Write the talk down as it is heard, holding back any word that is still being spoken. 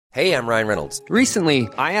Hey, I'm Ryan Reynolds. Recently,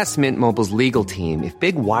 I asked Mint Mobile's legal team if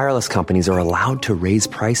big wireless companies are allowed to raise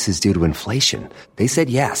prices due to inflation. They said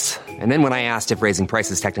yes. And then when I asked if raising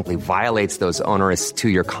prices technically violates those onerous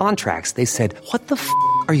two-year contracts, they said, "What the f***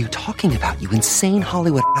 are you talking about, you insane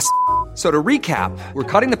Hollywood ass?" So to recap, we're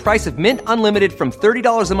cutting the price of Mint Unlimited from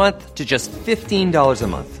 $30 a month to just $15 a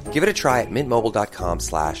month. Give it a try at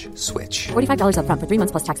mintmobile.com/switch. $45 up front for 3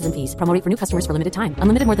 months plus taxes and fees. Promo rate for new customers for limited time.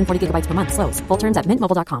 Unlimited more than 40 gigabytes per month. Slows full terms at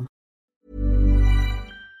mintmobile.com.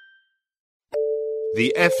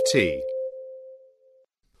 The FT.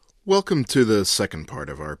 Welcome to the second part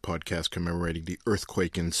of our podcast commemorating the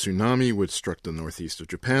earthquake and tsunami which struck the northeast of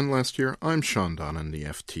Japan last year. I'm Sean Donnan, the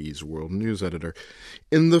FT's World News Editor.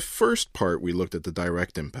 In the first part, we looked at the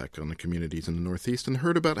direct impact on the communities in the northeast and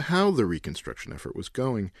heard about how the reconstruction effort was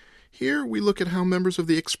going. Here, we look at how members of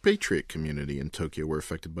the expatriate community in Tokyo were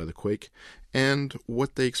affected by the quake and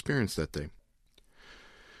what they experienced that day.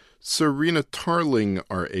 Serena Tarling,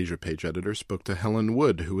 our Asia Page editor, spoke to Helen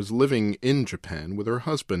Wood, who was living in Japan with her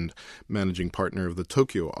husband, managing partner of the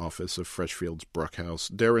Tokyo office of Freshfields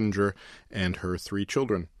Bruckhaus Derringer, and her 3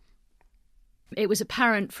 children. It was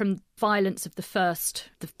apparent from violence of the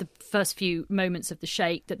first few moments of the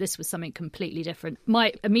shake that this was something completely different.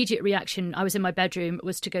 My immediate reaction, I was in my bedroom,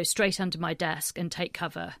 was to go straight under my desk and take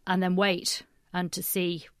cover and then wait and to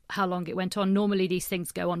see how long it went on. Normally these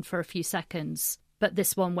things go on for a few seconds. But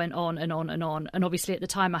this one went on and on and on. And obviously at the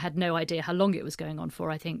time I had no idea how long it was going on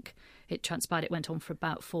for. I think it transpired it went on for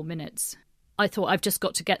about 4 minutes. I thought I've just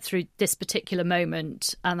got to get through this particular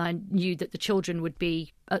moment. And I knew that the children would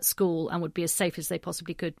be at school and would be as safe as they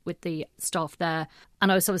possibly could with the staff there. And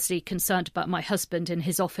I was obviously concerned about my husband in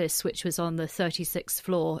his office, which was on the 36th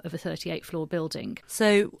floor of a 38-floor building.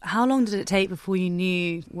 So how long did it take before you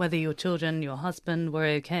knew whether your children, your husband were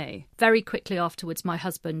okay? Very quickly afterwards, my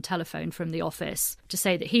husband telephoned from the office to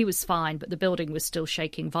say that he was fine, but the building was still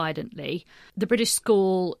shaking violently. The British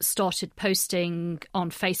school started posting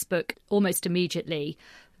on Facebook almost immediately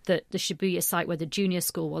that the Shibuya site where the junior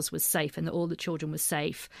school was safe and that all the children were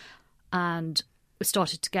safe. And we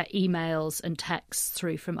started to get emails and texts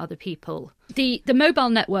through from other people. The mobile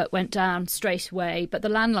network went down straight away, but the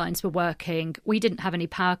landlines were working. We didn't have any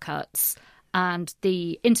power cuts, and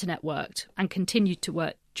the internet worked and continued to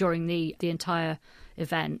work during the entire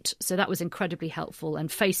event. So that was incredibly helpful. And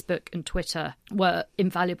Facebook and Twitter were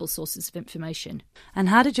invaluable sources of information. And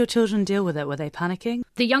how did your children deal with it? Were they panicking?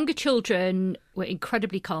 The younger children were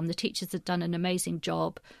incredibly calm. The teachers had done an amazing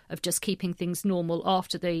job of just keeping things normal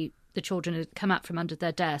after the children had come out from under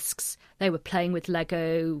their desks. They were playing with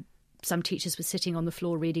Lego. Some teachers were sitting on the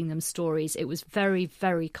floor reading them stories. It was very,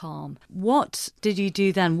 very calm. What did you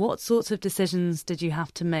do then? What sorts of decisions did you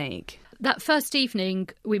have to make? That first evening,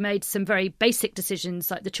 we made some very basic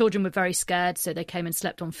decisions. Like the children were very scared, so they came and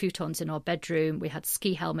slept on futons in our bedroom. We had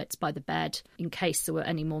ski helmets by the bed in case there were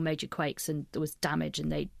any more major quakes and there was damage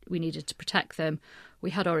and we needed to protect them.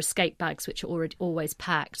 We had our escape bags, which are always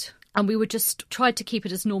packed. And we would just try to keep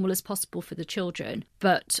it as normal as possible for the children.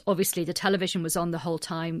 But obviously the television was on the whole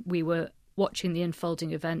time. We were watching the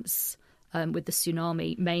unfolding events with the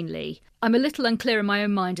tsunami mainly. I'm a little unclear in my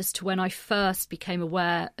own mind as to when I first became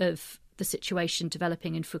aware of the situation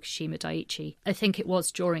developing in Fukushima Daiichi. I think it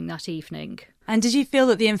was during that evening. And did you feel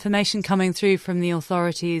that the information coming through from the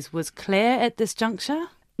authorities was clear at this juncture?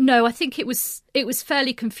 No, I think it was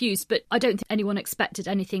fairly confused, but I don't think anyone expected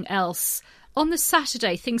anything else. On the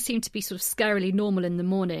Saturday, things seemed to be sort of scarily normal in the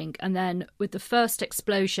morning, and then with the first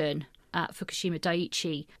explosion at Fukushima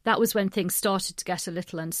Daiichi, that was when things started to get a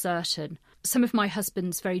little uncertain. Some of my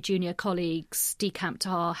husband's very junior colleagues decamped to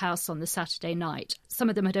our house on the Saturday night. Some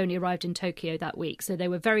of them had only arrived in Tokyo that week, so they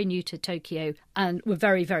were very new to Tokyo and were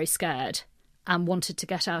very, very scared and wanted to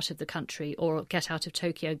get out of the country or get out of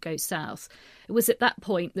Tokyo and go south. It was at that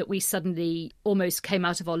point that we suddenly almost came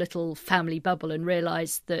out of our little family bubble and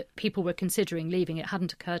realised that people were considering leaving. It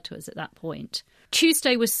hadn't occurred to us at that point.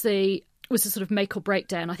 Tuesday was a sort of make or break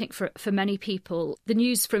day, and I think for many people, the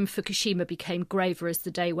news from Fukushima became graver as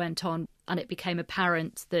the day went on, and it became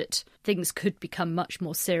apparent that things could become much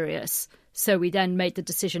more serious. So we then made the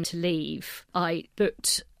decision to leave. I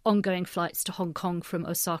booked ongoing flights to Hong Kong from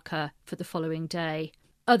Osaka for the following day.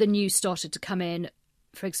 Other news started to come in.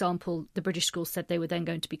 For example, the British school said they were then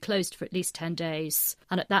going to be closed for at least 10 days.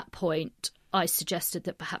 And at that point, I suggested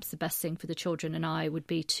that perhaps the best thing for the children and I would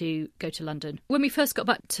be to go to London. When we first got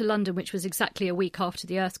back to London, which was exactly a week after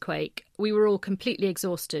the earthquake, we were all completely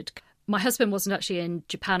exhausted. My husband wasn't actually in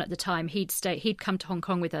Japan at the time. He'd come to Hong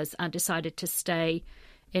Kong with us and decided to stay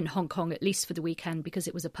in Hong Kong, at least for the weekend, because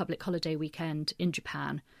it was a public holiday weekend in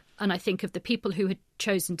Japan. And I think of the people who had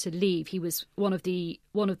chosen to leave, he was one of the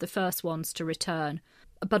first ones to return.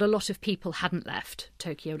 But a lot of people hadn't left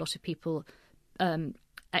Tokyo. A lot of people,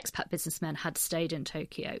 expat businessmen, had stayed in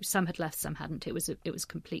Tokyo. Some had left, some hadn't. It was a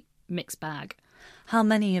complete mixed bag. How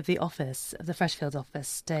many of the Freshfields office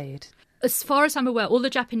stayed? As far as I'm aware, all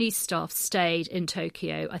the Japanese staff stayed in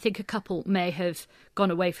Tokyo. I think a couple may have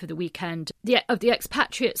gone away for the weekend. Of the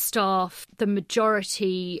expatriate staff, the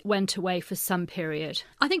majority went away for some period.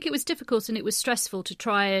 I think it was difficult and it was stressful to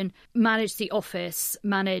try and manage the office,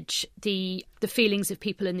 manage the feelings of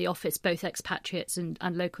people in the office, both expatriates and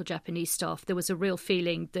local Japanese staff. There was a real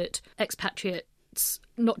feeling that expatriates,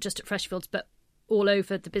 not just at Freshfields, but all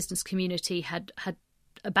over the business community, had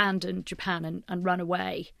abandoned Japan and run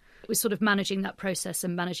away. It was sort of managing that process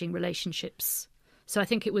and managing relationships. So I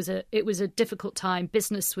think it was a difficult time.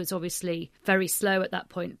 Business was obviously very slow at that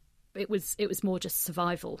point. It was more just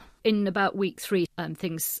survival. In about week 3,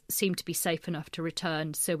 things seemed to be safe enough to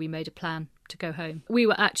return, so we made a plan to go home. We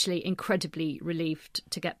were actually incredibly relieved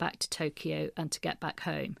to get back to Tokyo and to get back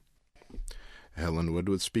home. Helen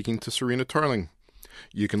Woodward speaking to Serena Tarling.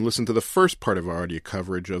 You can listen to the first part of our audio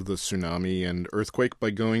coverage of the tsunami and earthquake by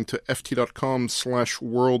going to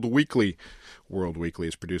ft.com/World Weekly. World Weekly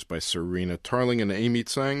is produced by Serena Tarling and Amy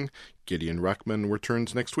Tsang. Gideon Rachman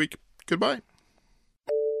returns next week. Goodbye.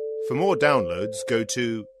 For more downloads, go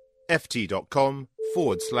to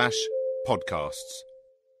ft.com/podcasts.